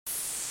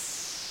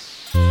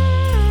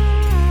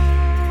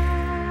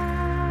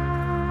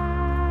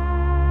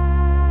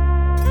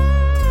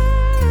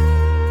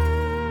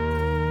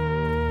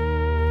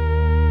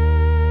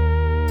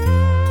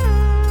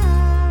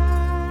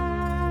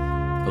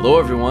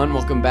everyone.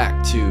 Welcome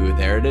back to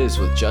There It Is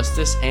with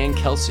Justice and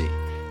Kelsey,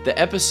 the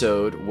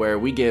episode where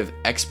we give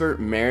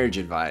expert marriage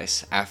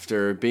advice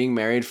after being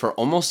married for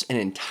almost an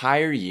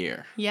entire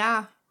year.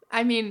 Yeah.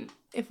 I mean,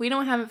 if we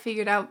don't have it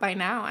figured out by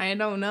now, I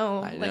don't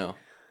know. I know.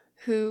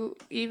 Who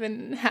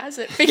even has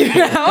it figured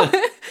out?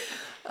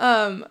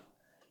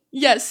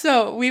 Yes,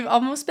 so we've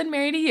almost been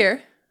married a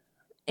year.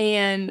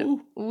 And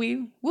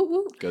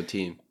Go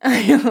team.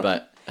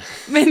 But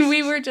and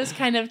we were just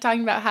kind of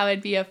talking about how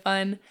it'd be a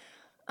fun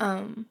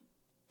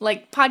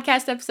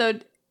podcast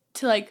episode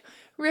to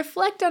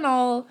reflect on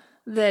all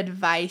the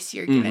advice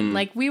you're given.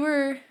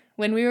 Mm-hmm.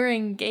 When we were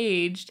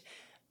engaged,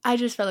 I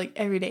just felt like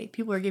every day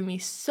people were giving me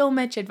so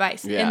much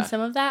advice. Yeah. And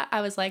some of that I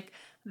was like,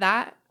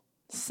 that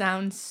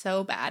sounds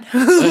so bad.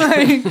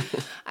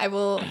 I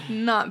will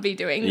not be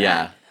doing that.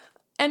 Yeah.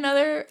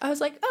 Another, I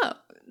was like, oh,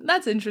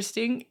 that's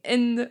interesting.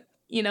 And,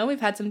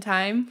 we've had some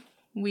time.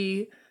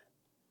 We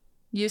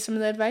used some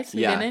of the advice.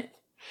 We didn't.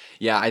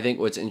 Yeah, I think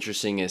what's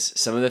interesting is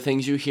some of the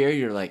things you hear,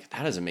 you're like,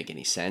 that doesn't make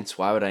any sense.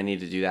 Why would I need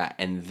to do that?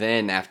 And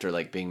then after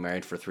being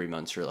married for 3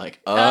 months, you're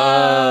like,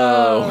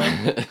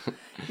 oh.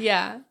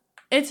 Yeah.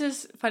 It's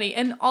just funny.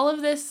 And all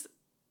of this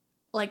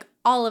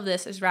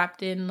is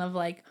wrapped in of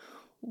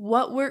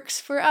what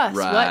works for us,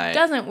 what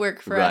doesn't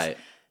work for us.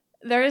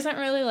 There isn't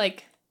really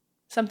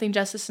something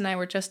Justice and I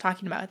were just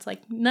talking about. It's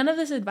none of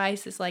this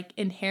advice is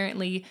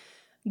inherently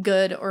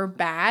good or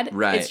bad.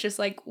 Right. It's just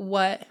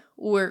what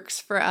works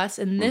for us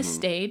in this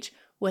stage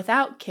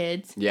without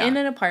kids in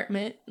an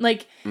apartment.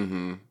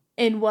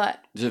 In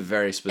what? It's a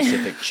very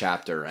specific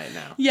chapter right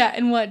now. Yeah,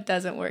 and what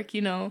doesn't work,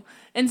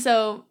 And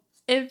so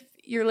if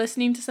you're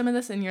listening to some of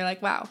this and you're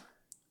like, wow,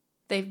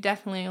 they've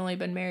definitely only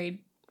been married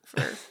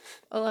for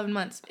 11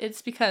 months.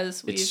 It's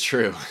because we've it's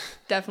true.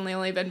 definitely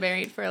only been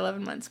married for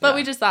 11 months. But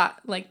we just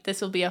thought,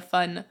 this will be a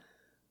fun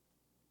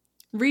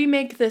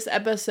remake this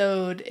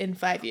episode in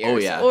 5 years. Oh,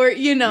 yeah.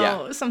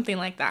 Or, something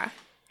like that.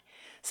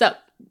 So,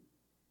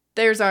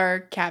 there's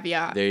our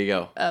caveat. There you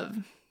go.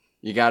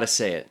 You got to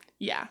say it.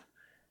 Yeah.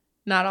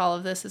 Not all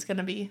of this is going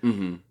to be...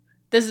 Mm-hmm.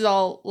 This is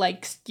all,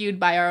 skewed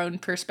by our own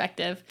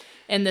perspective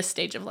in this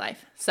stage of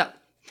life. So...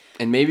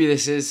 And maybe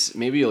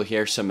you'll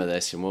hear some of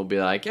this and we'll be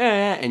like,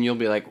 yeah, and you'll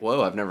be like,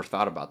 whoa, I've never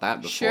thought about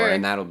that before. Sure.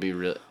 And that'll be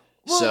really,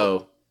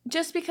 so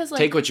just because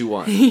take what you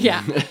want.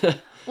 Yeah.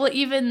 Well,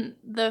 even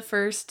the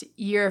first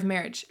year of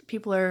marriage,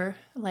 people are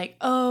like,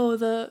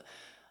 oh,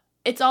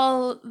 it's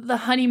all the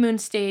honeymoon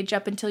stage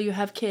up until you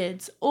have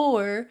kids.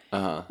 Or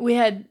we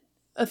had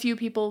a few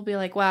people be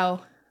like,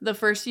 wow, the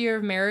first year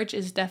of marriage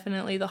is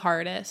definitely the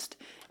hardest.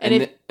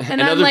 But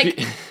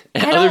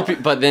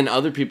then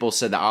other people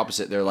said the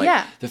opposite. They're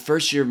like, the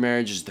first year of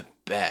marriage is the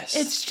best.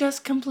 It's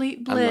just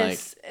complete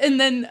bliss. And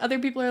then other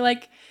people are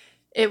like,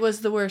 it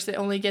was the worst. It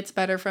only gets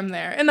better from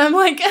there. And I'm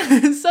like,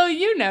 so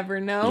you never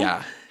know.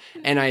 Yeah.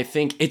 And I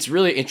think it's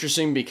really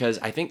interesting because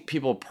I think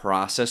people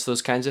process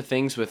those kinds of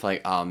things with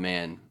oh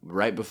man,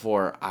 right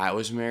before I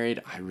was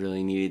married, I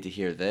really needed to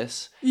hear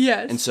this.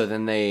 Yes. And so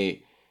then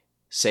they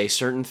say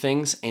certain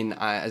things. And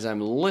as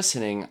I'm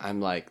listening, I'm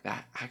like,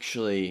 that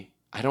actually...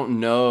 I don't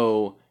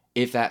know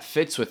if that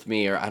fits with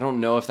me, or I don't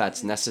know if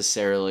that's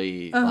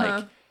necessarily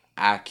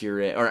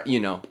accurate, or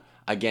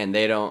again,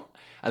 they don't.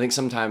 I think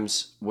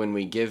sometimes when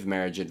we give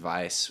marriage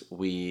advice,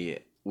 we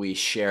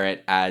share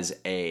it as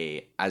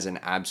an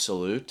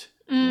absolute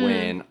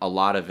when a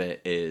lot of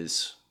it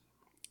is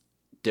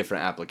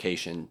different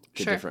application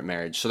to different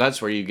marriage. So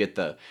that's where you get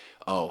the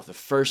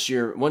first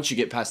year. Once you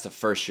get past the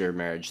first year of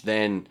marriage,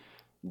 then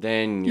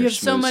you have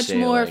so much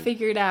more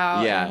figured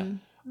out. Yeah.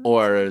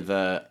 Or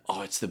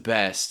it's the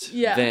best.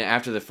 Yeah. Then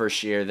after the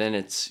first year,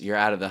 then you're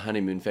out of the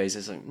honeymoon phase.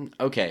 It's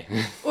okay.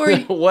 Or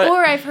what?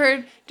 Or I've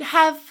heard to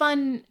have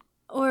fun,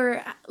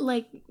 or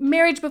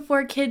marriage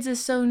before kids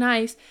is so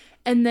nice,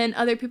 and then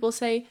other people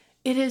say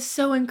it is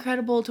so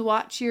incredible to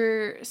watch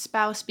your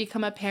spouse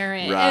become a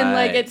parent,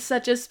 and it's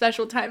such a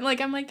special time.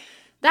 I'm like,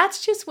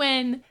 that's just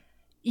when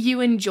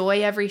you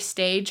enjoy every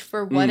stage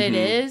for what it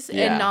is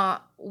and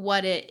not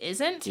what it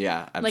isn't.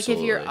 Yeah, absolutely.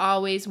 If you're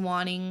always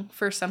wanting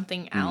for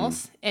something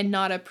else and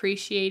not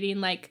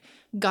appreciating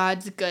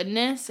God's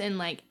goodness in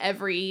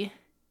every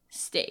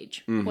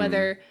stage.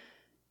 Whether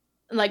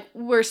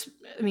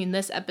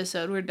this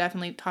episode we're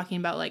definitely talking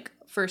about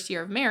first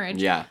year of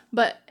marriage. Yeah.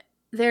 But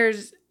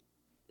there's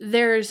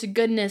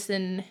goodness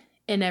in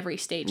every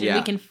stage. And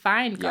we can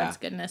find God's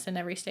goodness in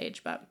every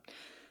stage, but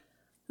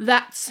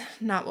that's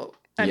not what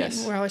I mean,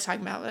 we're always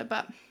talking about it,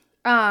 but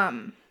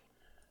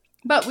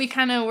we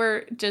kind of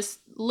were just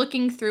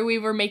looking through. We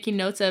were making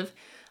notes of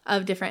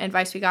different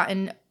advice we got,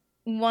 and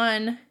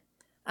one,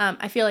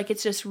 I feel like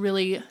it's just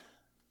really,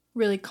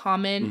 really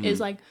common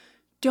is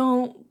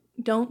don't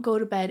go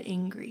to bed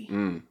angry.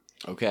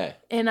 Okay.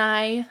 And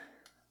I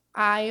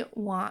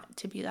want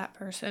to be that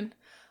person.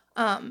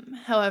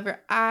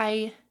 However,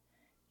 I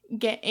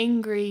get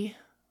angry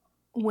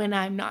when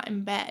I'm not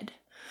in bed.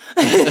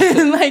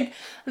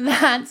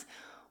 That's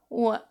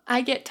what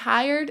I get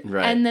tired,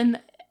 and then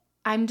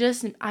I'm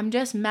just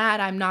mad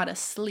I'm not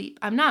asleep.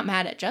 I'm not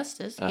mad at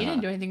Justice. He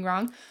didn't do anything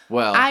wrong.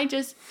 Well, I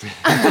just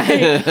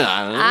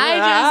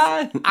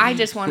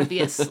want to be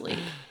asleep.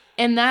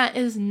 And that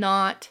is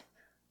not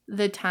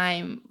the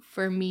time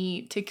for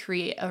me to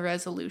create a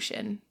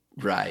resolution.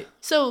 Right.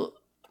 So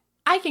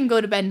I can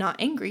go to bed not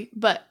angry,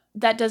 but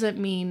that doesn't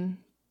mean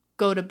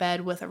go to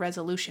bed with a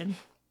resolution.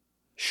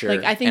 Sure.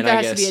 Like, I think there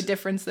has to be a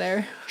difference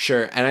there.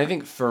 Sure. And I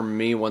think for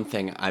me, one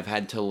thing I've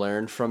had to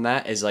learn from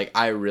that is like,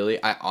 I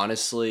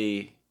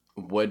honestly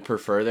would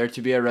prefer there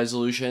to be a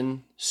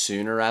resolution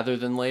sooner rather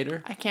than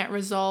later. I can't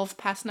resolve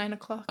past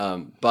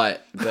 9:00.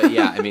 But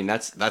yeah, I mean,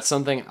 that's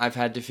something I've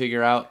had to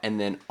figure out. And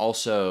then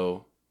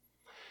also,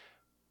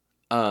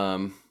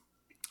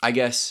 I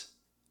guess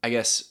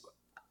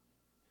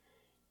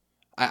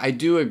I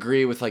do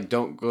agree with like,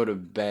 don't go to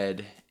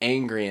bed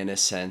angry in a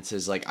sense,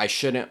 is like, I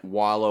shouldn't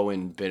wallow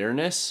in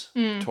bitterness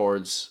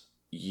towards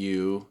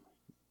you.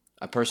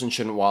 A person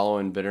shouldn't wallow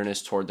in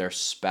bitterness toward their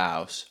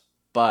spouse,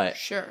 but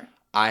sure,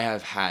 I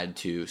have had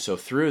to. So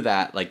through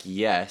that, like,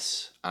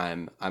 yes,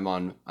 I'm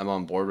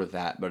on board with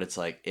that, but it's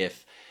like,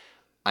 if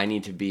I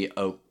need to be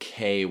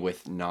okay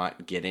with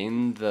not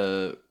getting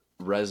the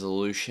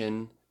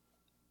resolution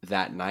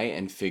that night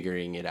and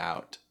figuring it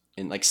out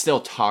and like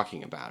still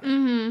talking about it.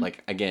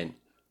 Like, again,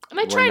 and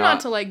I try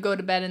not to like go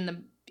to bed in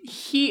the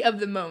heat of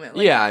the moment.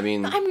 Like, yeah, I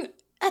mean,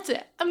 that's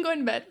it. I'm going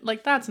to bed.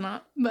 Like, that's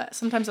not. But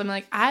sometimes I'm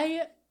like,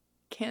 I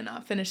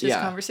cannot finish this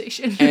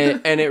conversation.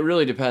 and it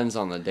really depends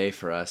on the day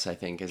for us, I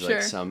think, is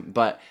like sure.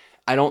 but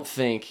I don't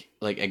think,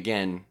 like,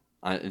 again,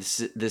 this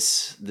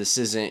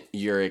isn't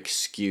your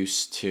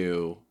excuse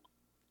to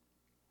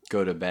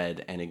go to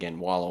bed and again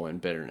wallow in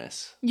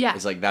bitterness. Yeah,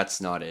 it's like,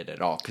 that's not it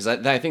at all, because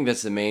I think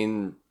that's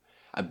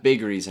a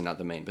big reason, not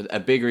the main, but a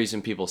big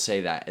reason people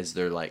say that is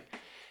they're like,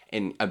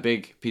 and a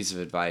big piece of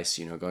advice,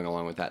 going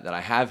along with that I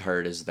have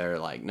heard is they're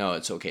like, no,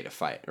 it's okay to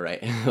fight,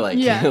 right? Like,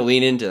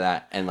 lean into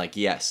that. And like,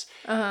 yes,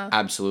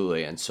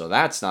 absolutely. And so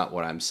that's not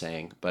what I'm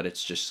saying, but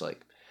it's just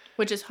like,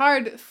 which is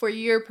hard for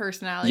your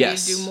personality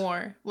to do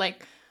more.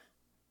 Like,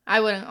 I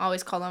wouldn't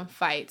always call them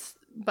fights,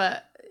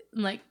 but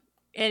like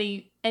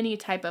any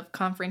type of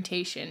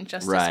confrontation,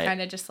 Justice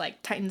kind of just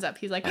like tightens up.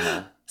 He's like,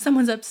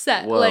 someone's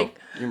upset. Well, like,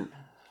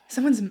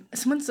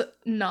 someone's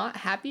not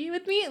happy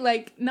with me,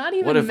 like, not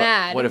even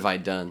mad. What have I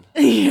done?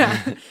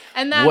 Yeah.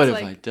 And that's what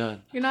like, have I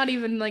done? You're not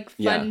even like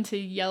fun to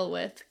yell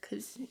with,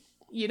 because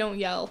you don't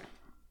yell.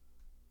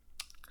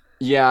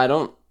 Yeah, I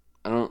don't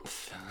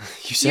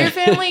you said your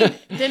family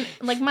didn't,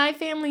 like, my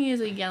family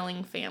is a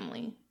yelling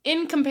family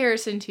in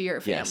comparison to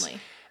your family. Yes.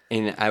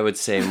 And I would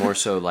say more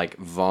so like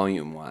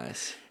volume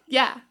wise.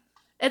 Yeah.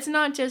 It's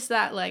not just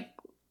that like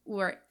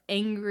we're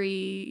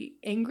angrily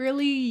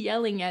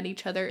yelling at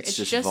each other. It's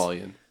just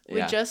volume.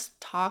 We just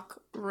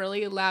talk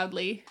really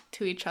loudly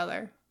to each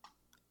other.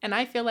 And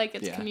I feel like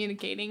it's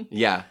communicating.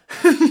 Yeah.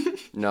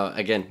 No,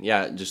 again,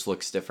 it just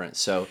looks different.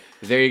 So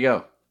there you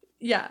go.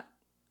 Yeah.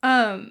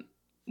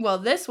 Well,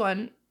 this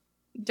one,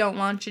 don't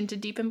launch into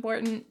deep,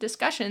 important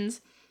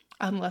discussions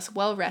unless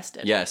well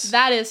rested. Yes.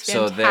 That is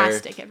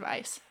fantastic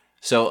advice.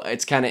 So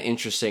it's kind of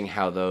interesting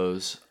how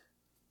those...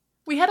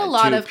 We had a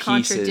lot of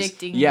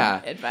contradicting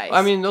advice.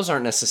 I mean, those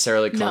aren't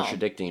necessarily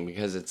contradicting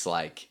because it's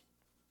like,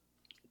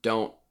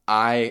 in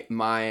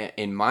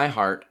my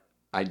heart,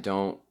 I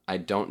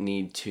don't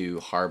need to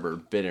harbor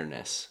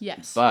bitterness.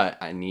 Yes.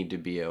 But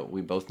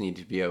we both need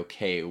to be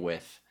okay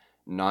with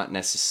not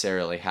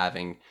necessarily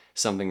having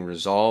something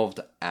resolved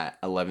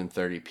at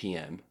 11:30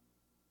 p.m.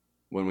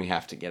 when we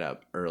have to get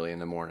up early in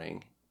the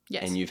morning.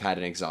 Yes. And you've had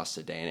an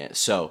exhausted day in it.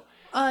 So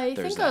I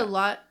think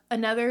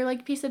another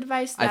like piece of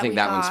advice that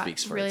one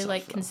speaks for really itself,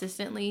 like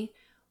consistently,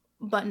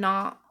 but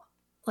not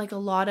like a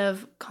lot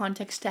of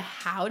context to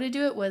how to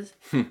do it, was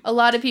a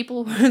lot of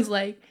people was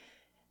like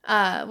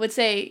would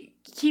say,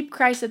 keep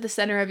Christ at the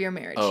center of your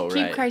marriage.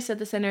 Keep Christ at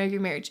the center of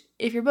your marriage.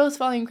 If you're both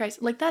following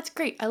Christ, like, that's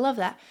great. I love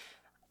that.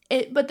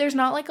 But there's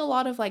not like a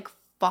lot of like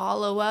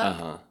follow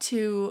up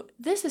to,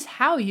 this is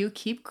how you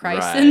keep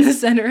Christ in the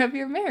center of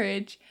your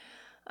marriage.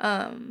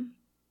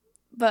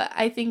 But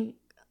I think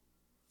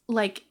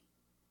like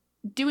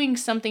doing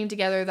something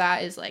together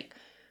that is like,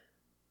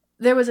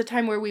 there was a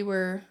time where we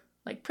were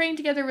like praying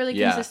together really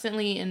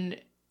consistently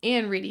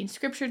and reading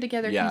scripture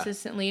together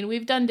consistently. And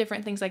we've done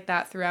different things like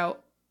that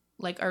throughout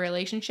like our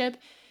relationship.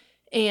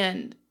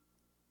 And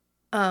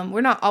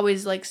we're not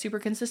always like super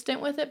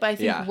consistent with it, but I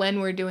think when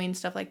we're doing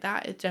stuff like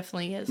that, it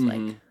definitely is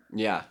like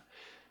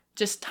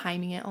just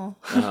timing it all.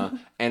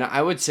 And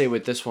I would say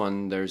with this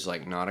one, there's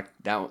like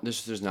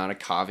there's not a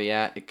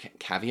caveat.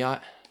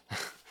 Caveat.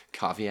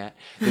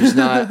 There's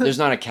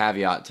not a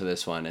caveat to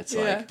this one. It's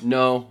like,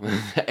 no,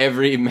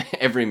 every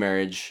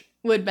marriage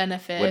would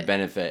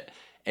benefit.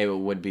 It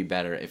would be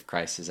better if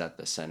Christ is at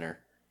the center.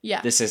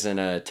 Yeah. This isn't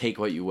a take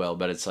what you will,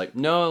 but it's like,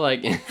 no,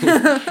 like,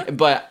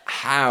 but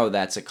how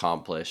that's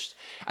accomplished.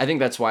 I think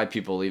that's why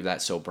people leave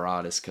that so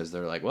broad, is because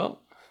they're like,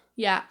 well,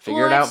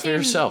 figure it out for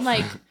yourself.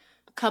 Like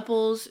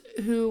couples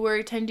who were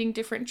attending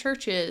different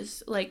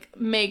churches, like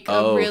make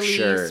a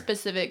really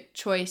specific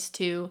choice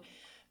to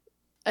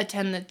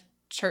attend the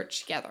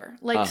church together.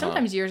 Like,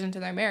 sometimes years into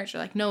their marriage,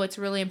 they're like, no, it's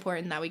really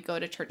important that we go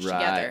to church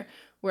together.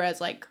 Whereas,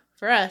 like,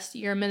 for us,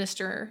 you're a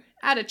minister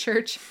at a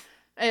church.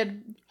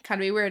 It'd kind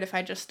of be weird if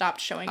I just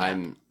stopped showing up.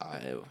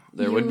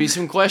 There would be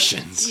some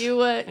questions. You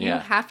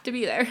have to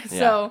be there. Yeah.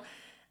 So,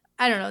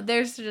 I don't know.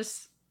 There's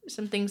just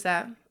some things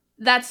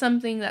that's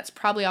something that's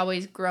probably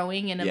always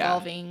growing and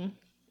evolving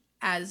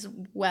as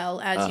well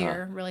as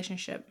your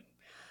relationship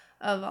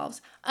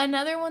evolves.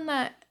 Another one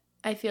that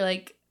I feel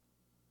like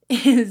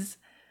is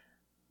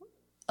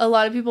a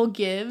lot of people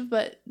give,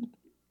 but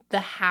the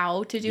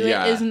how to do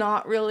it is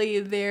not really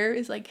there.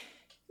 Is like,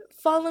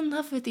 fall in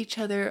love with each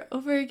other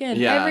over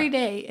again every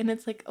day. And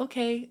it's like,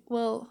 okay,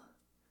 well,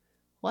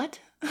 what?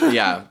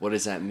 Yeah, what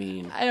does that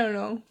mean? I don't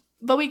know.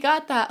 But we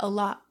got that a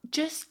lot.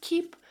 Just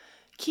keep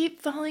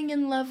falling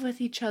in love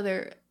with each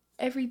other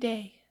every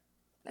day.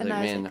 And like,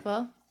 I was like,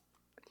 well,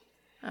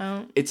 I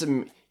don't.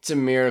 It's a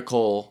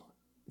miracle.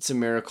 It's a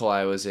miracle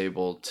I was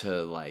able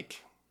to,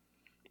 like,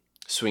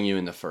 swing you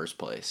in the first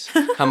place.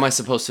 How am I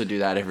supposed to do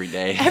that every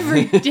day?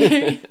 Every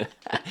day.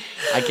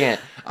 I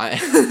can't.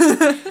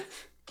 I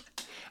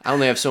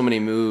only have so many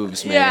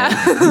moves, man.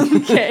 Yeah.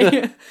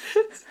 Okay.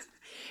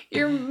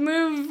 Your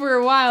move for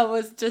a while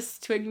was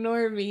just to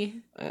ignore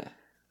me.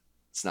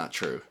 It's not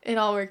true. It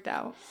all worked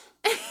out.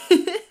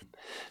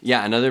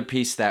 Yeah, another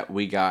piece that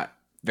we got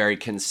very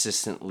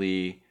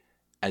consistently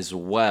as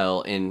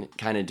well in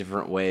kind of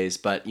different ways,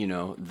 but, you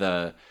know,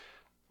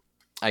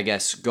 I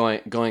guess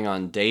going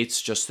on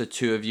dates, just the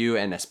two of you,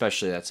 and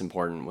especially that's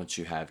important once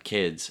you have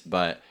kids.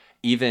 But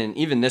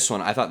even this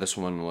one, I thought this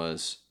one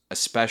was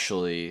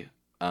especially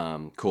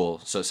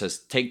cool. So it says,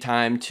 take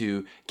time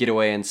to get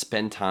away and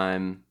spend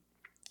time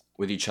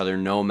with each other,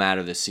 no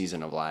matter the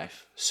season of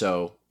life.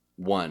 So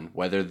one,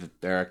 whether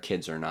there are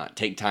kids or not,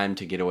 take time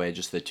to get away,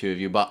 just the two of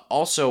you. But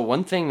also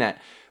one thing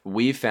that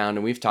we found,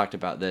 and we've talked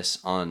about this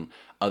on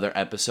other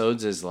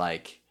episodes, is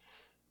like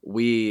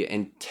we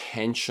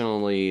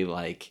intentionally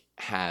like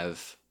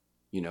have,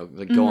 you know,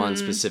 like go on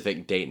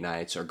specific date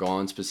nights or go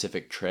on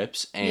specific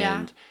trips,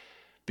 and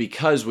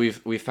because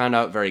we found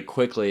out very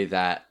quickly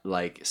that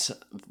like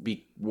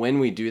when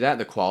we do that,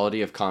 the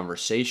quality of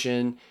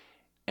conversation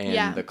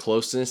and the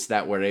closeness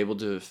that we're able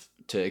to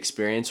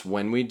experience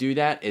when we do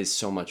that is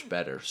so much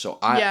better. So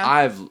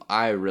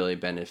I really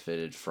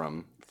benefited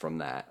from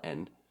that.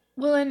 And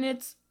well, and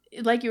it's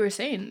like you were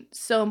saying,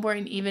 so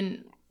important.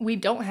 Even we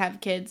don't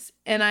have kids,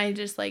 and I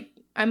just like,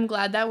 I'm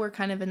glad that we're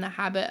kind of in the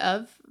habit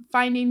of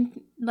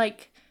finding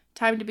like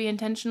time to be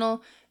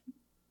intentional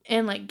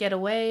and like get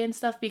away and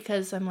stuff,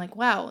 because I'm like,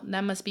 wow,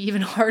 that must be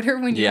even harder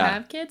when you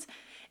have kids.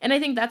 And I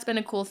think that's been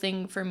a cool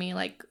thing for me,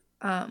 like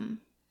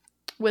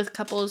with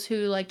couples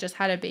who like just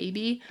had a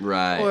baby,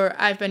 right? Or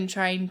I've been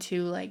trying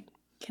to like,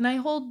 can I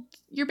hold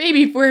your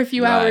baby for a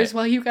few hours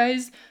while you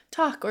guys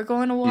talk or go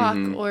on a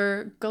walk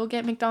or go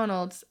get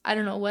McDonald's? I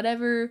don't know,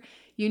 whatever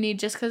you need,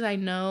 just because I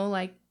know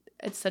like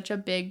it's such a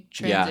big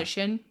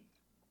transition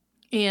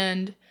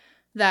and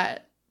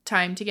that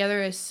time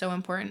together is so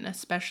important,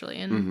 especially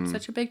in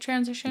such a big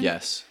transition.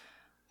 Yes.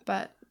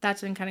 But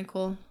that's been kind of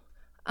cool.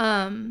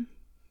 And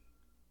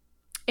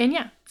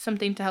yeah,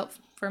 something to help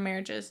for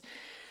marriages.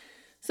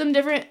 Some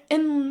different,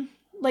 and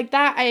like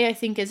that I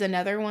think is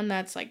another one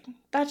that's like,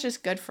 that's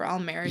just good for all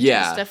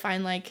marriages to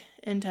find like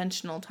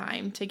intentional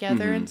time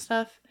together and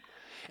stuff.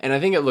 And I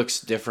think it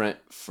looks different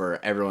for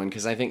everyone,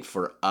 because I think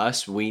for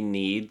us, we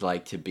need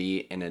like to be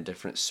in a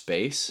different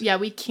space. Yeah,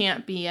 we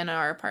can't be in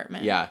our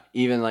apartment. Yeah,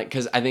 even like,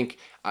 because I think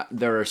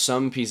there are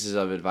some pieces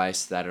of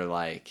advice that are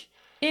like,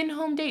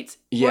 in-home dates,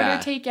 order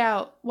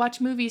takeout,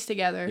 watch movies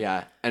together.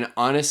 Yeah, and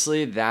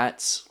honestly, it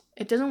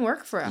doesn't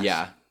work for us.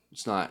 Yeah,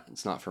 it's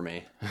not for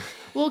me.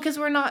 Well, because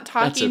we're not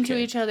talking to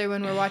each other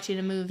when we're watching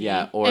a movie.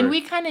 Yeah, and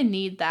we kind of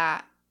need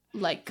that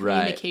like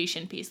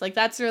communication piece. Like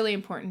that's really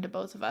important to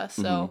both of us.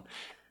 So.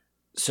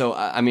 So,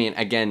 I mean,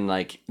 again,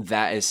 like,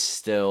 that is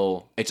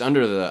still, it's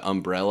under the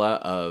umbrella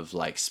of,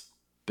 like,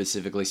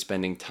 specifically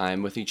spending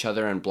time with each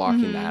other and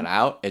blocking that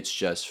out. It's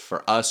just,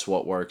 for us,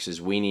 what works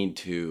is we need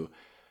to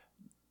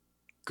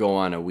go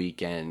on a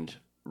weekend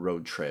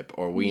road trip,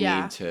 or we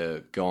need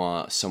to go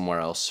on somewhere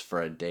else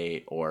for a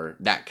date, or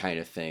that kind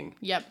of thing.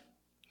 Yep.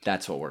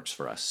 That's what works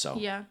for us, so.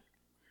 Yeah.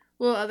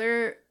 Well,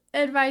 other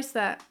advice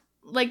that,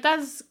 like,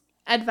 that's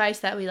advice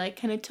that we, like,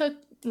 kind of took,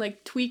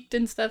 like tweaked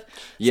and stuff.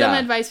 Some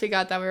advice we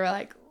got that we were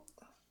like,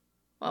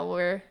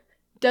 well,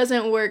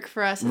 doesn't work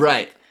for us.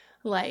 Right.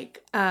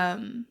 Like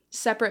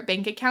separate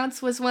bank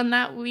accounts was one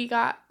that we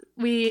got.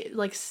 We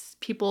like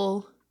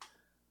people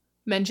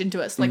mentioned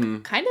to us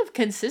like kind of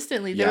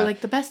consistently. They were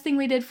like, the best thing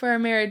we did for our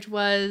marriage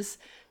was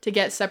to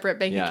get separate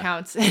bank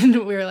accounts,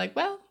 and we were like,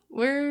 well,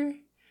 we're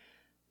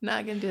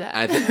not gonna do that.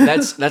 I think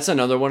that's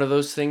another one of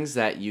those things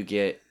that you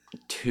get.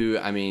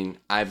 I mean,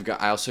 I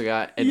also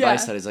got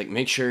advice that is like,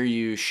 make sure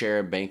you share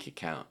a bank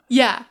account.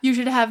 Yeah, you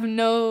should have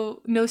no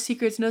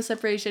secrets, no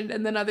separation.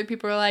 And then other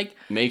people are like,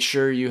 make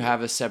sure you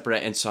have a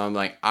separate. And so I'm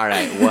like, all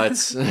right,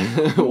 what's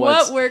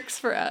what works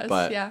for us?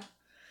 But,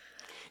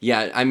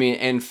 yeah, I mean,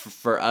 and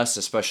for us,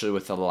 especially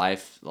with the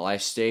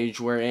life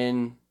stage we're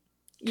in,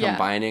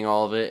 combining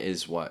all of it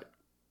is what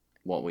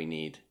we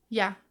need.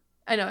 Yeah.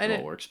 I know. And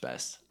what works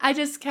best. I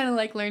just kind of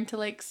like learned to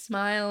like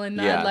smile and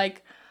nod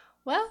like,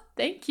 well,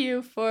 thank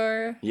you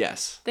for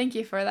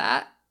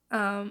that.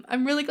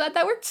 I'm really glad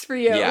that works for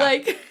you. Yeah.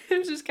 Like,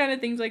 it's just kind of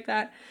things like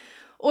that.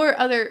 Or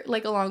other,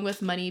 like, along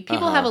with money.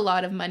 People have a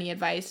lot of money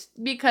advice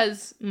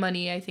because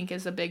money, I think,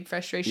 is a big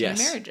frustration in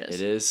marriages.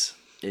 It is.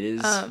 It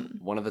is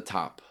one of the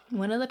top.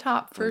 One of the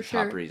top, for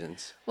sure. Top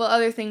reasons. Well,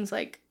 other things,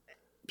 like,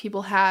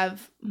 people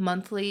have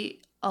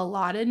monthly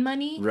allotted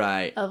money.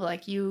 Right. Of,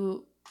 like,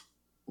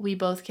 we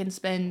both can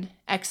spend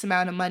X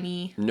amount of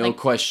money. No like,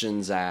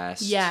 questions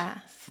asked. Yeah.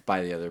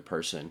 By the other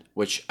person.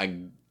 Which,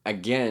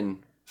 again,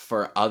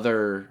 for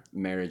other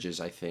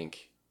marriages, I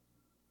think...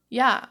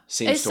 Yeah.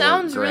 It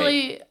sounds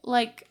really,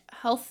 like,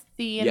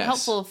 healthy and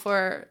helpful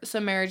for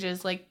some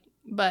marriages, like,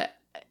 but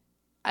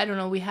I don't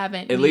know, we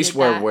haven't at least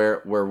where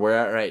we're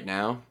at right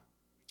now,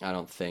 I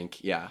don't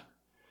think,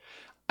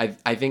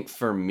 I think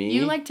for me...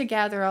 You like to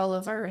gather all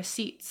of our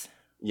receipts.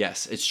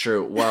 Yes, it's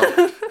true.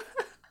 Well,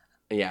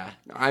 yeah,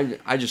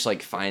 I just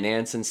like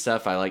finance and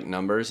stuff. I like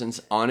numbers, and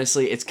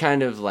honestly, it's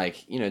kind of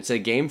like, it's a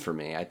game for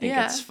me. I think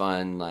it's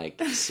fun,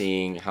 like,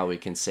 seeing how we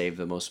can save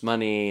the most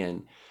money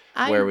and...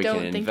 where we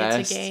can invest. I don't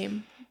think it's a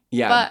game.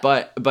 Yeah,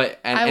 but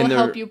I will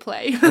help you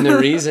play. And the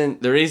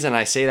reason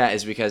I say that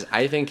is because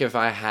I think if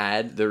I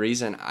had, the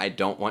reason I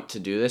don't want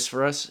to do this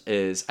for us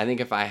is I think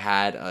if I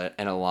had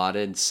an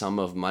allotted sum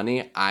of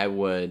money, I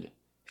would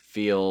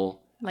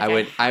feel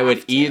like I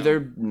would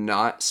either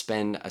not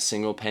spend a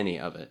single penny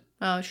of it.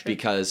 Oh, sure.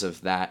 Because of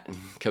that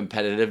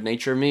competitive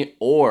nature of me,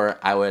 or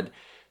I would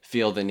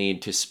feel the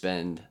need to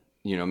spend,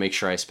 make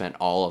sure I spent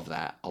all of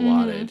that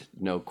allotted,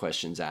 no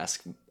questions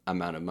asked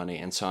amount of money.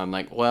 And so I'm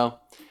like,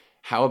 well,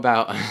 how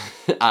about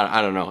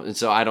I don't know. And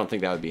so I don't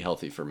think that would be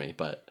healthy for me,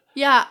 but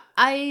yeah,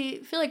 I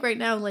feel like right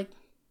now, like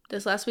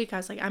this last week, I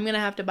was like, I'm gonna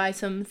have to buy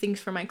some things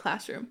for my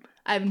classroom.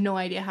 I have no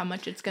idea how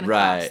much it's gonna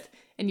cost.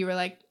 And you were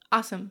like,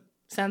 awesome,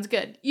 sounds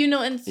good.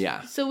 And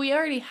so we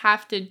already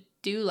have to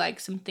do like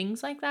some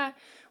things like that.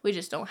 We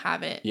just don't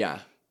have it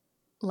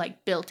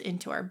like built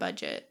into our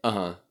budget.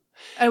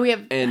 And we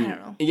have, I don't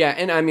know. Yeah,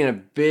 and I mean, a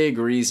big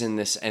reason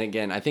this, and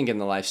again, I think in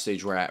the life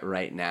stage we're at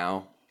right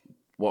now,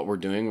 what we're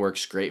doing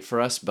works great for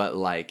us, but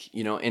like,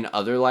 in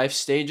other life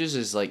stages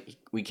is like,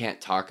 we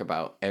can't talk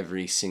about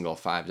every single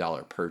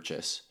 $5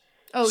 purchase.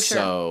 Oh, sure.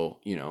 So,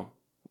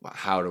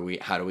 how do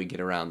we get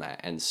around that?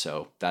 And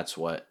so that's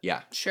what,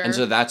 Sure. And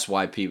so that's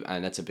why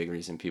and that's a big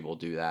reason people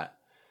do that.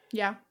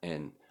 Yeah.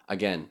 And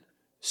again,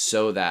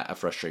 so that a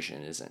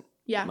frustration isn't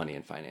money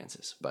and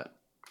finances, but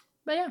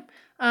yeah.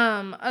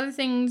 Other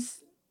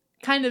things,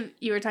 kind of,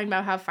 you were talking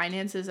about how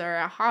finances are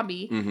a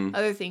hobby.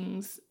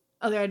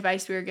 Other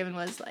advice we were given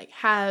was like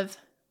have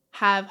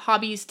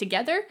hobbies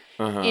together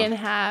and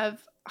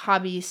have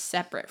hobbies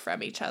separate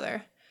from each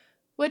other,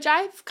 which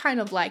I've kind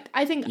of liked.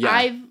 I think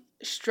I've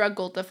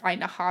struggled to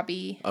find a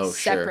hobby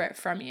separate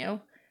from you.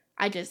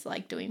 I just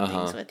like doing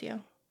things with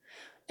you,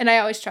 and I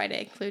always try to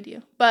include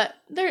you. But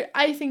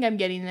I think I'm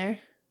getting there.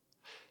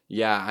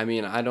 Yeah, I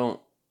mean, I don't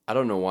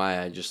know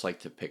why I just like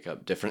to pick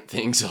up different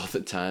things all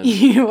the time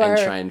and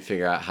try and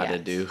figure out how to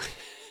do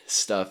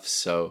stuff.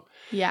 So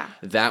yeah,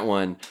 that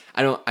one,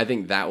 I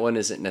think that one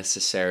isn't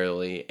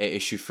necessarily an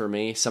issue for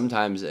me.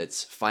 Sometimes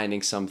it's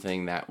finding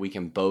something that we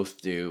can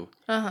both do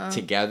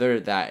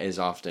together that is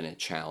often a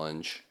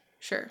challenge.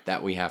 Sure.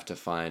 That we have to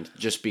find,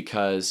 just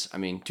because, I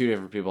mean, two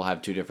different people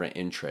have two different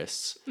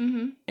interests.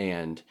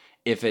 And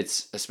if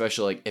it's,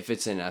 especially like if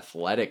it's an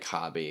athletic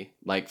hobby,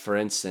 like for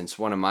instance,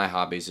 one of my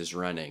hobbies is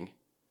running.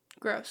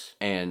 Gross.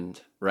 And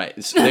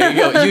right, so there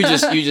you go.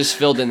 You just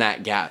filled in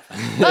that gap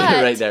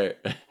right there.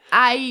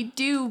 I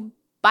do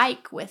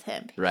bike with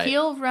him. Right.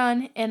 He'll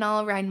run and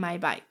I'll ride my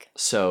bike.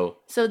 So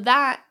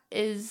that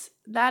is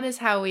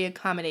how we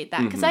accommodate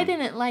that. Because I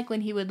didn't like when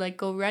he would like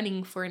go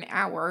running for an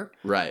hour.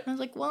 Right. I was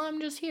like, well,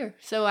 I'm just here.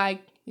 So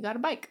we got a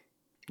bike.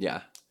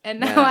 Yeah. And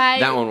now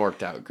that one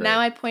worked out great. Now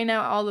I point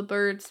out all the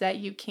birds that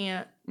you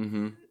can't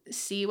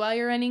see while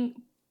you're running,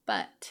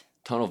 but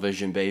tunnel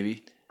vision,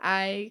 baby.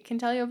 I can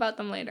tell you about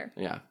them later.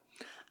 Yeah.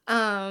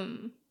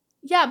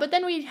 Yeah, but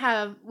then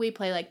we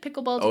play like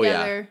pickleball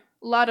together.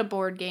 A lot of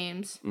board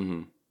games.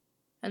 And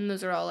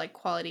those are all like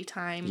quality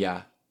time.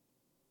 Yeah.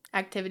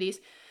 Activities.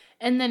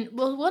 And then,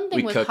 well, one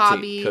thing with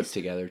hobbies. We cook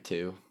together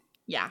too.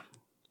 Yeah,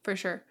 for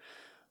sure.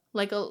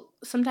 Like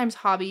sometimes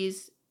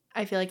hobbies,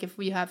 I feel like if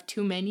we have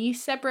too many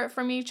separate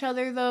from each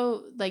other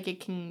though, like it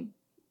can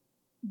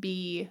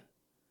be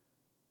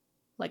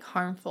like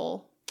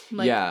harmful.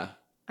 Like, yeah.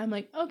 I'm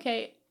like,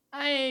 okay,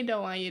 I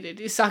don't want you to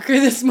do soccer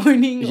this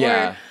morning.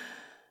 Yeah. Or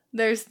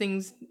there's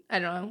things, I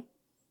don't know,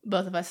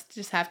 both of us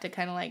just have to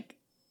kind of like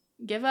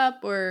give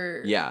up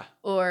or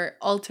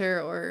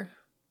alter or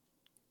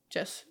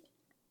just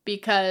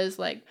because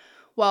like,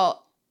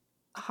 well,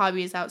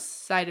 hobbies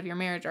outside of your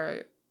marriage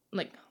are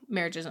like,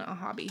 marriage isn't a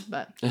hobby,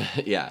 but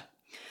yeah.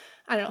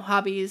 I don't know,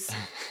 hobbies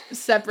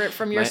separate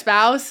from your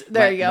spouse.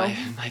 There you go.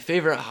 My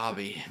favorite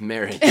hobby,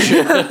 marriage.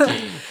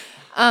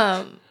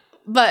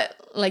 But,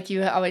 like,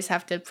 you always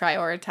have to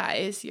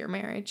prioritize your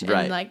marriage.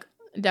 Right. And, like,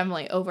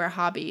 definitely over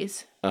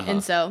hobbies.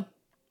 And so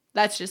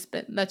that's just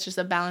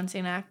a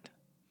balancing act.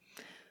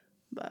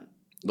 But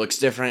looks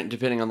different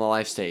depending on the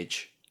life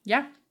stage.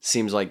 Yeah.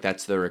 Seems like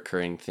that's the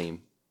recurring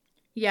theme.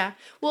 Yeah.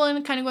 Well,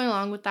 and kind of going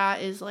along with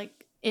that is,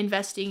 like,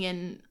 investing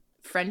in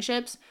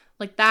friendships.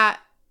 Like, that,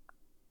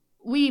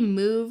 we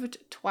moved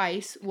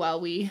twice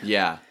right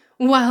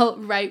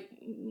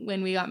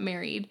when we got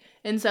married.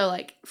 And so,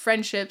 like,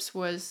 friendships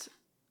was,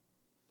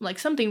 like,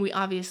 something we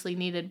obviously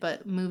needed,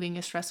 but moving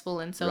is stressful.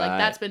 And so, like,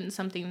 that's been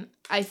something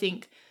I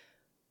think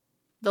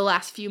the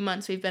last few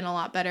months we've been a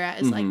lot better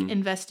at is, like,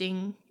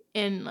 investing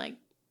in, like,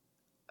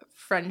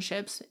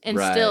 friendships and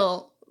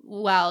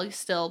while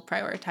still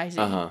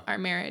prioritizing our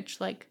marriage,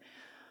 like,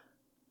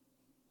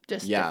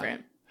 just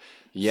different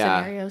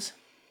scenarios.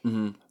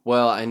 Mm-hmm.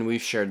 Well, and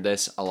we've shared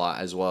this a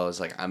lot as well, as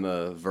like I'm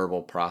a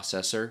verbal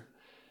processor,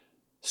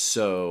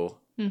 so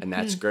and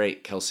that's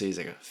great. Kelsey's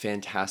like a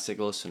fantastic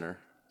listener.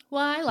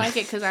 Well, I like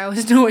it because I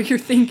always know what you're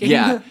thinking.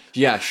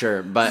 yeah,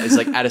 sure, but it's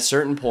like at a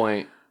certain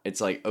point,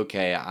 it's like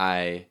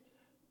okay,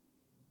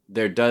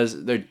 there does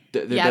need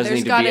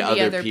to be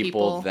other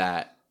people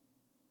that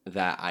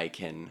I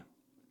can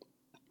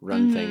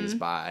run things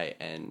by,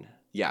 and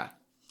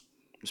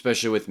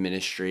especially with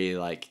ministry,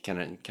 like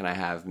can I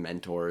have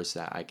mentors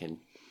that I can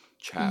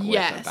chat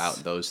with about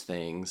those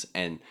things?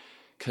 And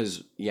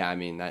because I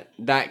mean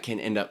that can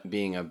end up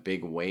being a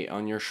big weight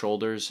on your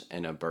shoulders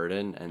and a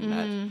burden,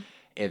 and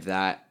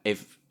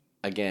if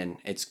again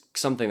it's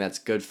something that's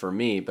good for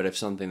me, but if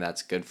something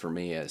that's good for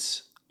me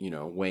is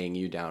weighing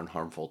you down,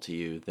 harmful to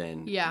you,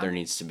 then there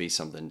needs to be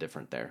something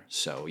different there.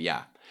 So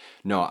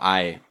no,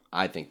 I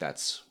think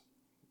that's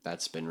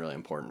been really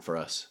important for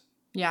us.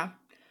 Yeah.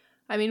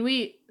 I mean,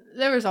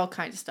 there was all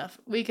kinds of stuff.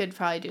 We could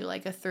probably do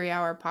like a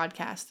 3-hour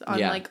podcast on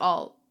like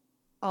all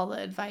the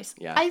advice.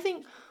 Yeah. I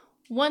think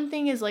one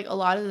thing is like a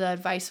lot of the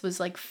advice was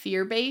like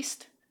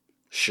fear-based.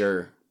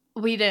 Sure.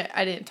 I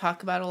didn't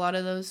talk about a lot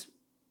of those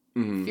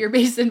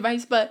fear-based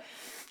advice, but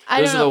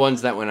those are the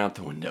ones that went out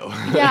the window.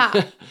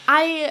 Yeah.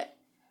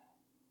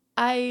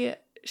 I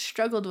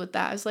struggled with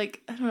that. I was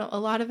like, I don't know, a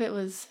lot of it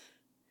was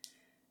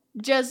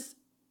just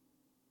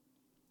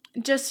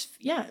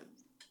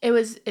it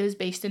was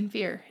based in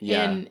fear.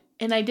 And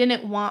I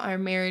didn't want our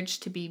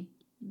marriage to be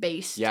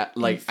based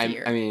in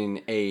fear. I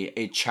mean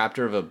a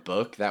chapter of a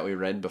book that we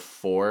read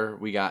before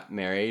we got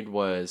married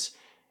was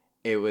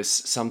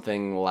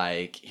something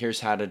like,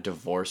 here's how to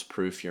divorce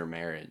proof your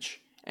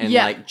marriage. And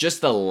like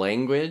just the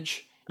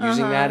language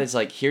using that is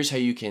like, here's how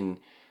you can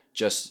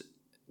just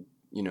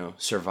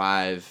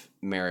survive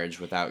marriage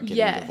without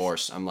getting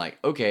divorced. I'm like,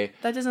 okay.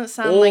 That doesn't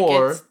sound like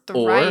it's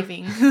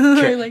thriving.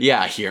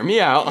 Hear me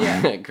out.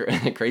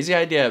 Yeah. Crazy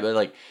idea, but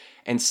like,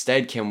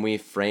 instead, can we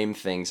frame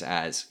things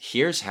as,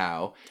 here's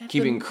how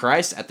keeping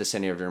Christ at the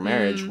center of your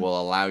marriage will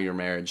allow your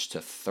marriage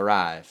to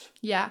thrive.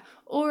 Yeah.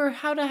 Or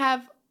how to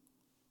have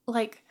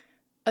like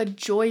a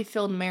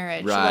joy-filled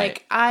marriage. Right.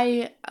 Like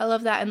I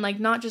love that. And like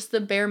not just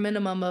the bare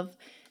minimum of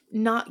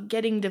not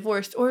getting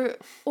divorced. Or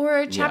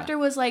a chapter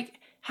was like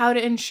how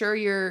to ensure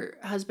your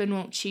husband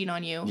won't cheat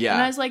on you. Yeah.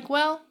 And I was like,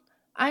 well,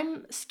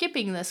 I'm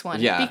skipping this one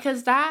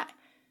because that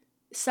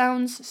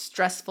sounds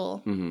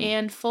stressful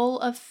and full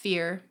of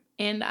fear.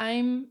 And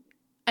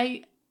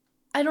I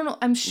don't know.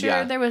 I'm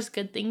sure there was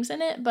good things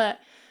in it, but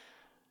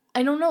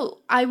I don't know.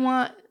 I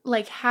want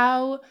like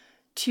how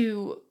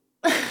to,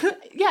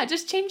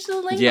 just change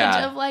the language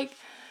of like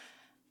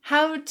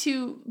how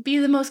to be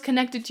the most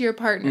connected to your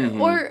partner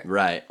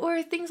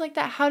or things like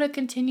that. How to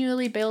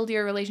continually build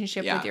your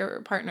relationship with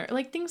your partner,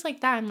 like things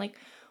like that. I'm like,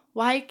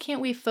 why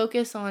can't we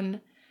focus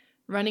on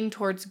running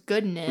towards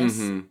goodness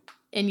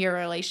in your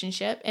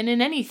relationship and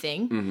in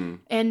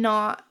anything and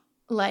not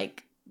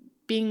like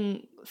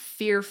being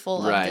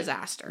fearful of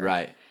disaster.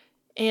 Right.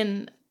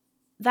 And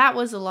that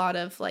was a lot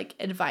of like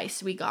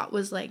advice we got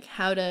was like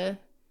how to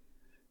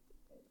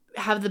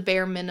have the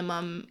bare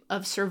minimum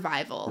of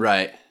survival.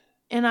 Right.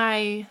 And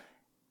it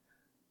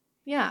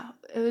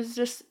was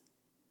just,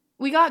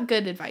 we got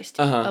good advice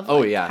too of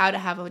how to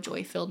have a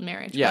joy-filled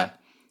marriage. Yeah.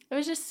 But it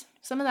was just,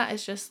 some of that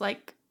is just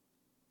like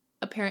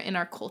apparent in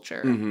our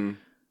culture.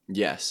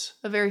 Yes.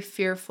 A very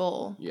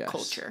fearful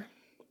culture.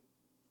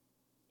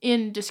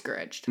 And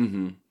discouraged.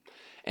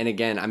 And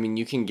again, I mean,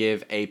 you can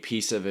give a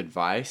piece of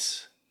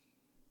advice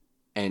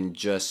and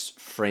just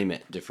frame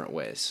it different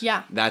ways.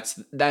 Yeah. That's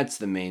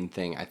the main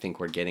thing I think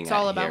we're getting at here.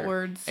 It's all about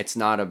words. It's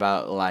not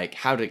about like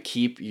how to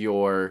keep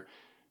your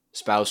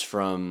spouse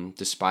from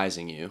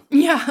despising you.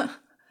 Yeah.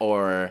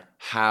 Or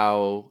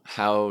how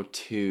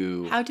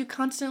to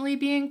constantly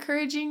be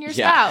encouraging your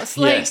spouse.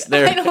 Like, yes,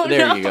 there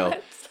you go.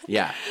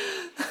 Yeah.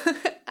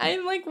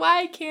 I'm like,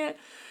 why can't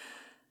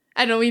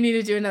I know we need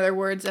to do another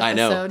words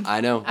episode. I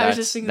know. I was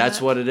just thinking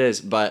that's what it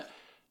is. But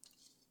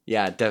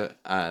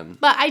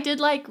but I did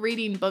like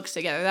reading books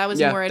together. That was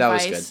more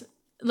advice. That was good.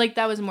 Like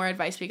that was more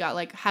advice we got.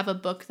 Like have a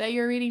book that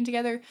you're reading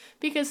together,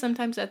 because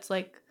sometimes that's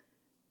like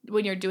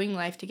when you're doing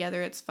life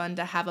together, it's fun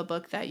to have a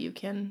book that you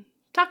can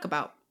talk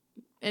about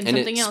and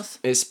something else.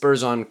 It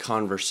spurs on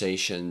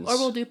conversations. Or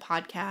we'll do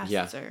podcasts.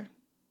 Yeah.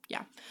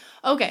 Yeah.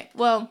 Okay.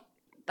 Well,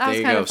 that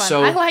was kind of fun.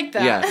 So, I like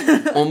that.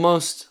 Yeah.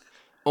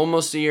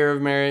 Almost a year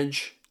of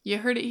marriage. You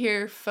heard it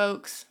here,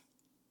 folks.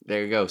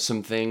 There you go.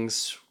 Some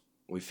things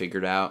we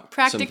figured out.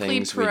 Practically some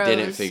things pros. we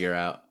didn't figure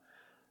out.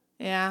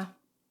 Yeah.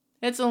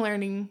 It's a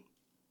learning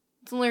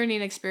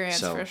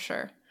experience for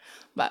sure.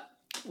 But,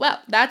 well,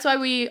 that's why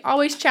we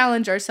always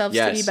challenge ourselves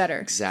to be better.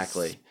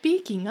 Exactly.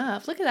 Speaking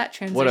of, look at that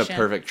transition. What a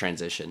perfect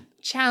transition.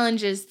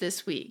 Challenges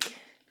this week.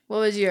 What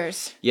was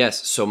yours?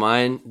 Yes, so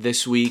mine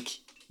this week,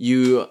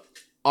 you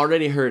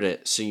already heard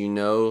it, so you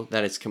know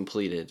that it's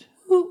completed.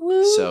 Woo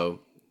woo. So,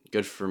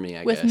 good for me,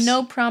 I guess. With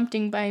no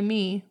prompting by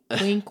me.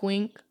 Wink,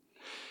 wink.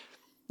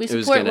 We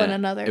support one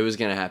another. It was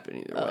going to happen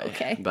either way.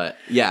 Okay. But,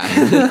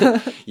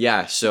 yeah.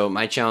 Yeah, so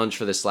my challenge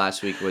for this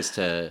last week was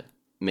to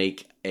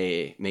make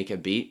a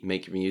beat,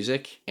 make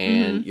music,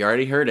 and you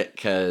already heard it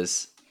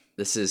because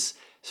this is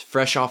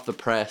fresh off the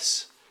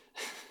press.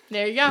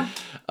 There you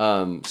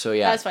go. So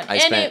yeah, that's fun.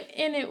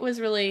 And it was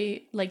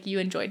really like you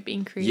enjoyed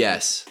being creative.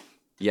 Yes.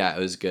 Yeah, it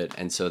was good.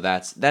 And so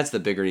that's the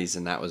big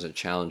reason that was a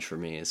challenge for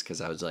me, is because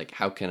I was like,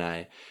 how can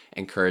I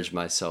encourage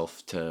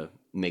myself to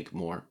make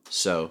more?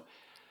 So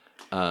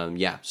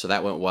so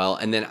that went well.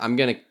 And then I'm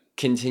going to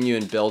continue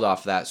and build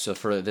off that. So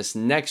for this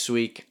next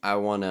week, I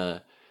want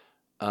to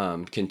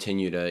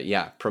continue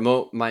to,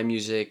 promote my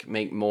music,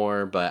 make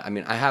more. But I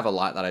mean, I have a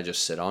lot that I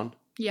just sit on.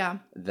 Yeah.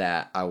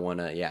 That I want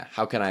to,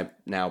 how can I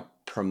now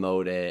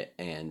promote it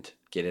and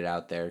get it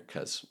out there?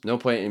 Because no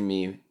point in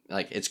me,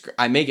 like,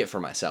 I make it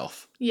for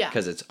myself. Yeah.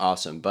 Because it's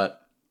awesome.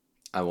 But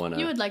I want to.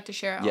 You would like to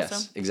share it also.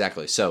 Yes,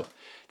 exactly. So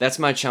that's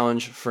my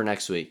challenge for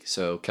next week.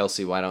 So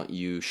Kelsey, why don't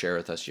you share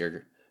with us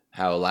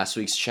how last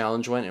week's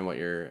challenge went and what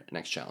your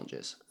next challenge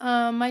is?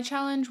 My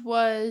challenge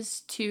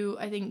was to,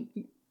 I think,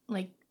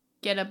 like,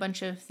 get a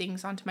bunch of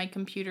things onto my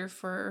computer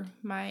for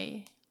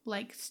my,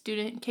 like,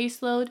 student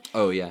caseload.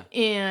 Oh, yeah.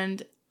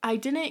 And I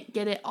didn't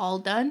get it all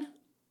done,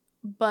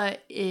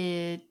 but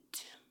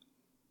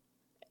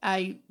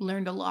I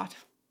learned a lot.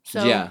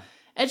 So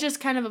it's just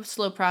kind of a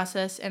slow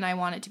process, and I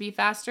want it to be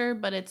faster,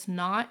 but it's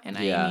not, and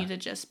I need to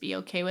just be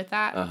okay with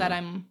that, that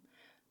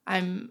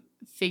I'm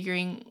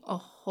figuring a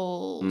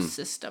whole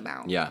system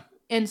out. Yeah.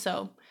 And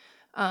so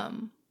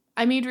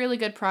I made really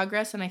good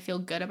progress, and I feel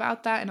good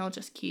about that, and I'll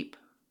just keep,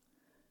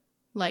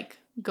 like,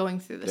 going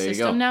through the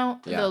system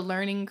now. Yeah. The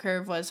learning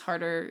curve was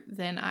harder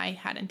than I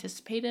had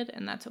anticipated,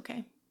 and that's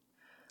okay.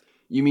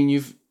 You mean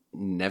you've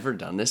never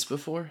done this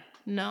before?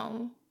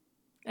 No.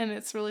 And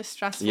it's really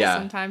stressful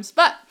sometimes.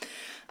 But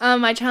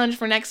my challenge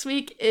for next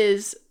week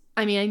is,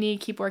 I need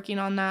to keep working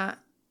on that,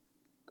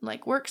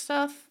 like, work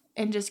stuff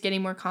and just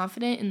getting more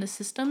confident in the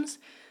systems.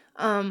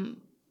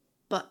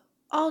 But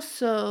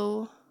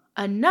also,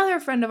 another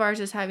friend of ours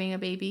is having a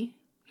baby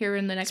here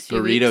in the next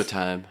few weeks. Burrito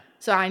time.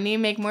 So I need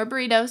to make more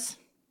burritos,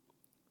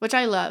 which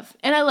I love.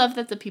 And I love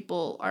that the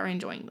people are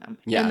enjoying them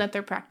and that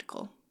they're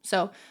practical.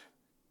 So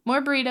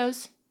more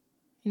burritos.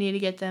 I need to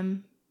get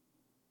them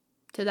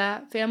to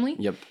that family.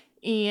 Yep.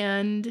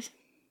 And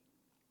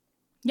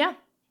yeah,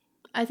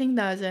 I think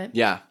that was it.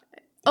 Yeah.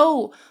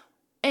 Oh,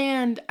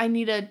 and I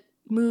need to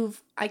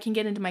move. I can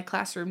get into my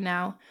classroom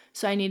now.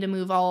 So I need to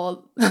move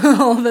all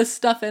the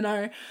stuff in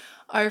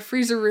our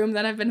freezer room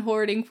that I've been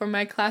hoarding from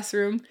my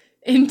classroom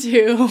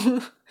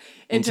into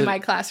my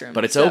classroom.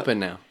 But it's open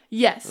now.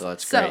 Yes. Well,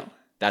 that's great.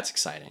 That's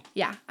exciting.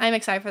 Yeah, I'm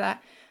excited for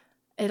that.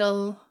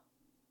 It'll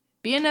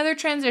be another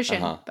transition,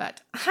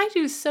 but I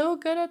do so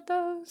good at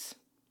those.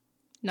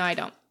 No, I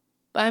don't.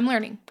 But I'm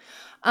learning.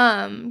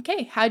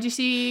 Okay, how'd you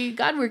see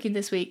God working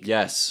this week?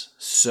 Yes.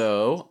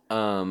 So,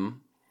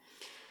 on,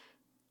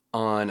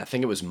 I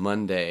think it was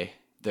Monday,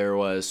 there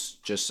was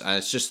just,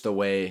 it's just the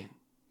way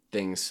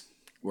things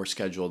were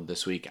scheduled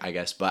this week, I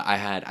guess. But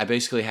I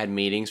basically had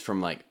meetings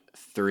from like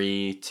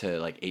 3 to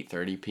like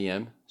 8:30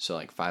 p.m. So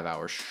like 5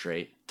 hours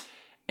straight.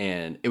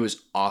 And it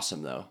was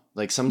awesome though.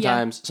 Like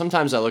sometimes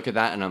I look at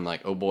that and I'm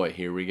like, oh boy,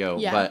 here we go.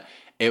 Yeah. But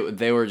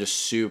they were just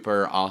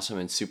super awesome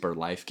and super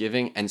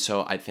life-giving. And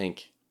so I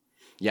think,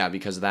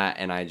 because of that,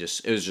 and it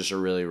was just a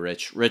really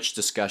rich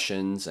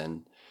discussions,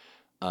 and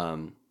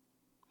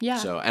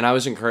so, and I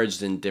was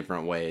encouraged in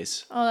different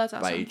ways. Oh, that's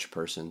awesome. By each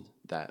person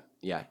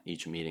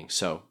each meeting.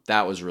 So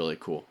that was really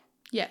cool.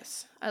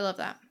 Yes, I love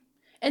that.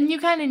 And you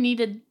kind of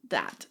needed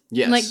that.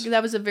 Yes. Like,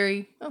 that was a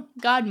very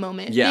God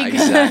moment. Yeah,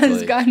 because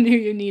exactly. God knew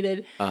you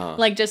needed,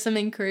 like, just some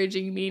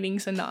encouraging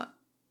meetings and not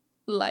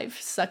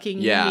life-sucking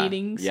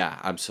meetings. Yeah,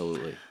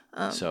 absolutely.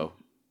 So,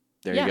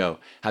 there you go.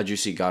 How'd you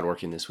see God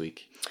working this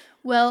week?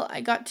 Well, I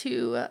got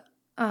to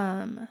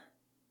I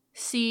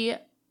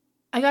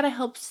got to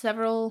help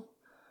several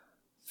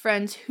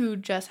friends who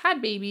just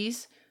had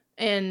babies,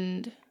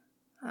 and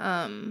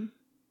I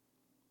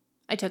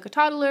took a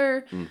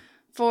toddler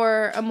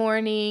for a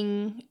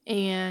morning,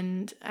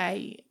 and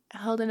I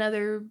held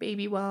another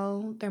baby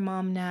while their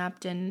mom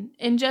napped, and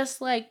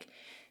just like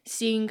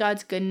seeing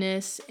God's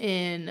goodness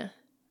in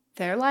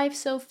their life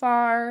so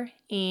far,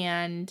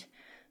 and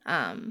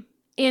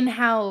in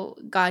how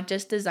God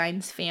just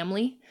designs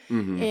family,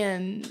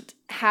 and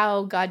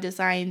how God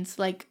designs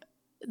like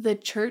the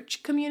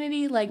church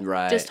community, like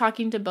just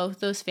talking to both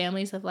those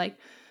families of like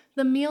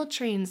the meal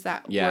trains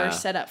that were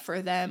set up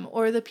for them,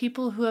 or the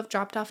people who have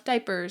dropped off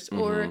diapers,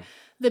 or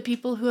the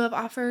people who have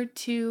offered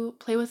to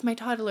play with my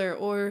toddler,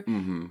 or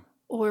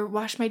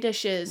wash my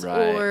dishes,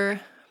 or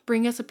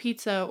bring us a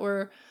pizza,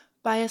 or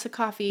buy us a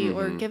coffee,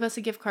 or give us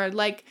a gift card.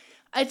 Like,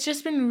 it's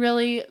just been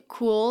really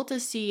cool to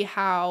see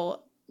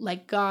how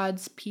like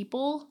God's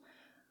people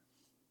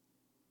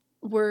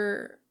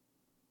were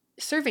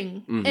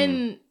serving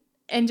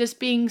and just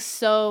being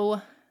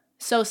so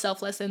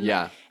selfless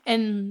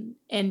and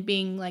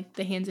being like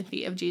the hands and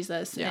feet of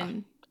Jesus.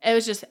 And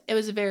it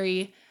was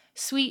very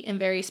sweet and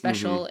very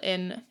special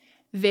and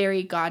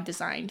very God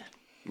designed.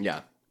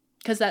 Yeah.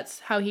 Because that's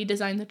how he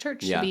designed the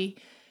church, to be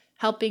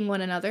helping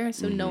one another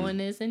so no one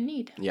is in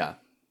need. Yeah.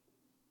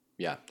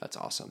 Yeah, that's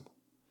awesome.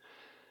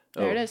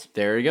 There it is.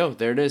 There you go.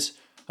 There it is.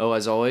 Oh,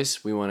 as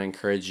always, we want to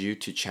encourage you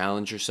to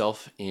challenge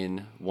yourself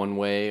in one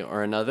way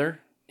or another.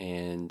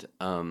 And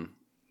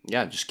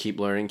just keep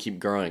learning, keep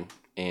growing.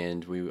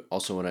 And we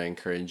also want to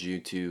encourage you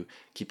to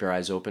keep your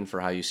eyes open for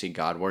how you see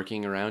God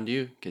working around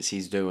you, because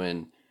he's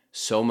doing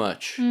so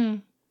much.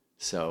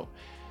 So,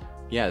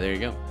 yeah, there you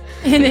go.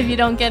 And if you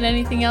don't get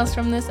anything else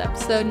from this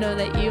episode, know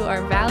that you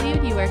are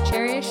valued, you are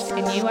cherished,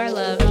 and you are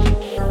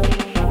loved.